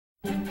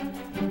Hi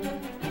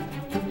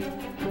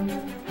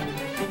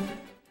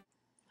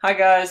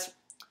guys!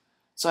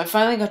 So I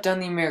finally got done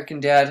the American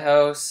Dad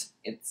house.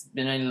 It's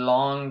been a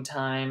long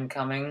time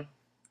coming,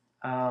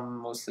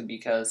 mostly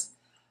because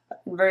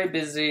I've been very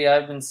busy,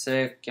 I've been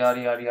sick,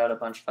 yada yada yada, a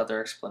bunch of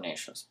other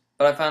explanations.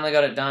 But I finally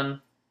got it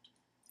done.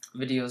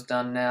 Video's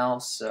done now,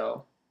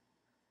 so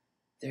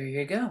there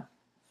you go.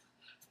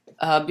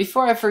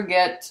 Before I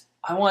forget,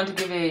 I want to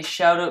give a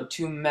shout out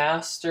to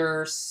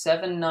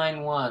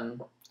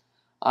Master791.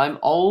 I'm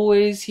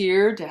always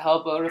here to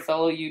help out a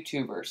fellow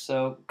YouTuber,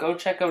 so go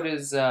check out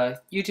his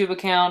YouTube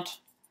account.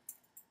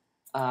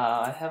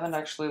 I haven't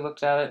actually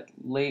looked at it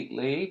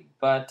lately,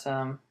 but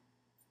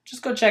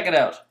just go check it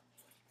out.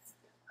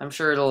 I'm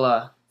sure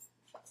it'll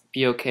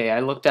be okay. I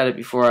looked at it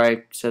before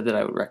I said that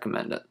I would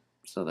recommend it,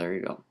 so there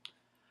you go.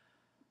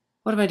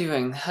 What am I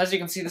doing? As you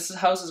can see, this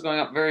house is going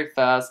up very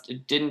fast.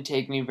 It didn't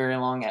take me very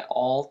long at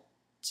all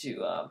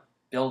to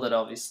build it,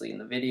 obviously, in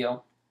the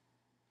video.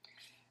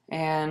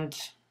 And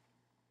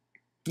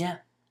yeah,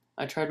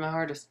 I tried my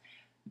hardest.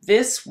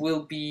 This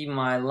will be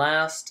my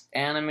last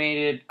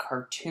animated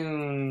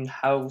cartoon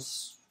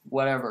house,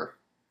 whatever,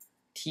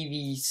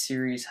 TV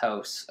series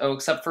house. Oh,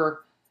 except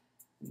for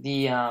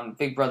the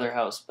Big Brother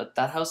house, but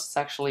that house is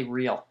actually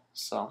real,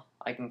 so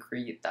I can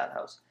create that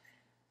house.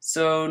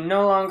 So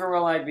no longer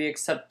will I be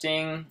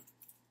accepting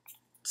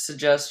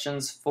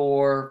suggestions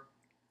for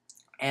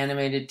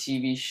animated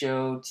TV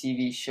show,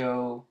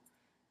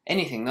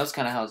 anything, those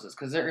kind of houses,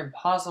 because they're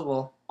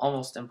impossible,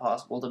 almost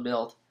impossible to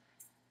build.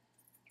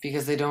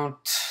 Because the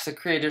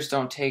creators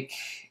don't take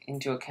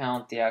into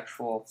account the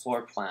actual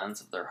floor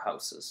plans of their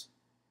houses.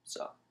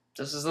 So,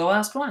 this is the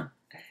last one.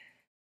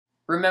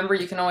 Remember,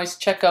 you can always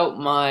check out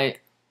my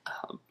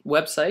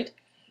website.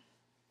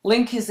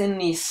 Link is in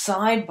the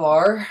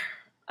sidebar.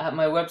 At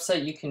my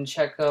website, you can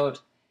check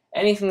out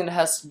anything that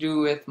has to do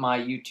with my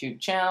YouTube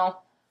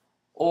channel,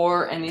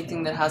 or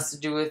anything that has to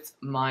do with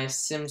my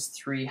Sims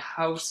 3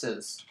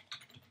 houses.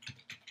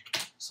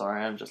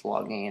 Sorry, I'm just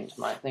logging into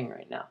my thing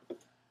right now.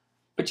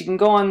 But you can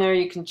go on there,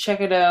 you can check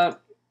it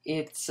out.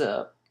 It's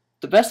the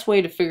best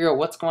way to figure out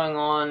what's going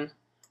on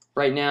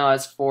right now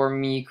as for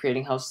me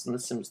creating houses in The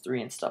Sims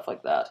 3 and stuff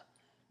like that.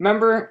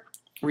 Remember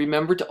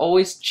to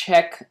always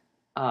check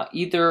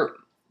either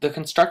the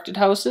constructed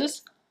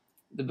houses,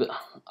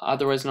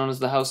 otherwise known as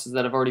the houses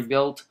that I've already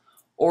built,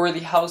 or the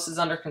houses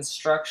under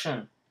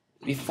construction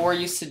before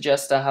you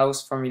suggest a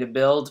house for me to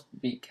build,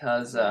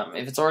 because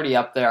if it's already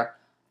up there,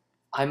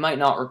 I might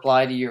not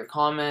reply to your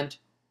comment,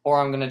 or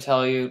I'm going to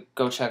tell you,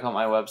 go check out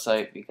my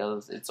website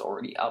because it's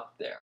already up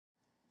there.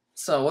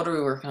 So what are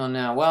we working on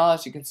now? Well,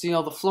 as you can see,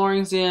 all the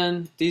flooring's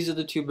in. These are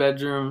the 2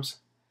 bedrooms.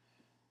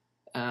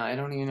 I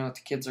don't even know what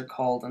the kids are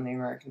called on the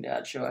American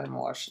Dad show. I haven't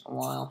watched it in a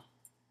while.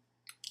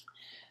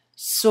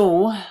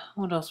 So,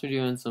 what else are we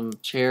doing? Some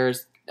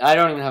chairs. I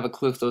don't even have a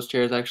clue if those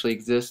chairs actually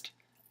exist.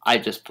 I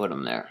just put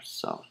them there,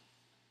 so.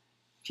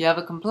 If you have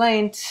a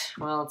complaint,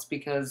 well, it's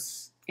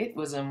because it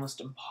was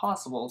almost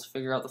impossible to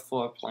figure out the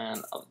floor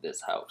plan of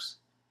this house.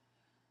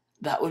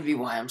 That would be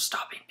why I'm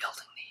stopping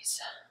building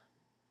these.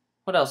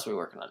 What else are we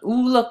working on?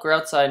 Ooh, look, we're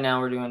outside now.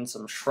 We're doing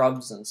some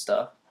shrubs and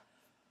stuff.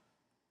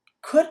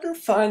 Couldn't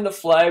find the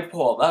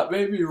flagpole. That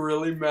made me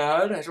really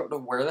mad. I don't know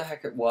where the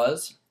heck it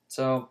was.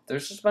 So,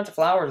 there's just a bunch of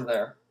flowers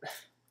there.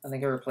 I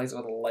think I replaced it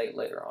with a light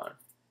later on.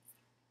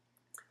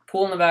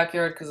 Pool in the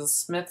backyard, because the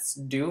Smiths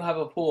do have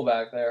a pool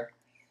back there.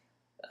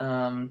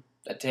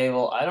 A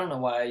table. I don't know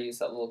why I used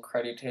that little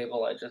cruddy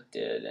table. I just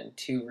did, and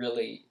 2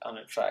 really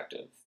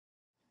unattractive.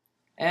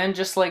 And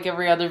just like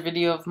every other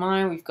video of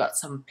mine, we've got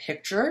some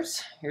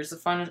pictures. Here's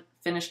the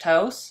finished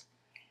house.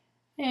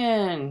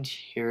 And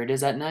here it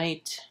is at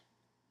night.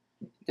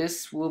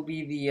 This will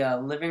be the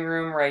living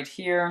room right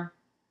here.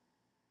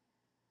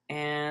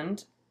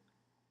 And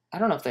I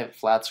don't know if they have a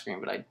flat screen,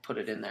 but I put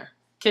it in there.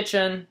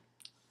 Kitchen.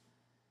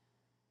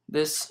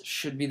 This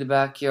should be the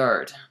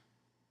backyard.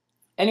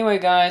 Anyway,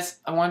 guys,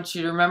 I want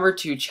you to remember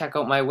to check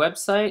out my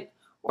website,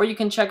 or you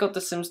can check out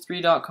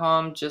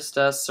thesims3.com. Just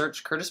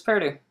search Curtis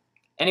Perdue.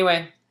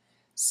 Anyway,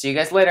 see you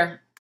guys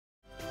later.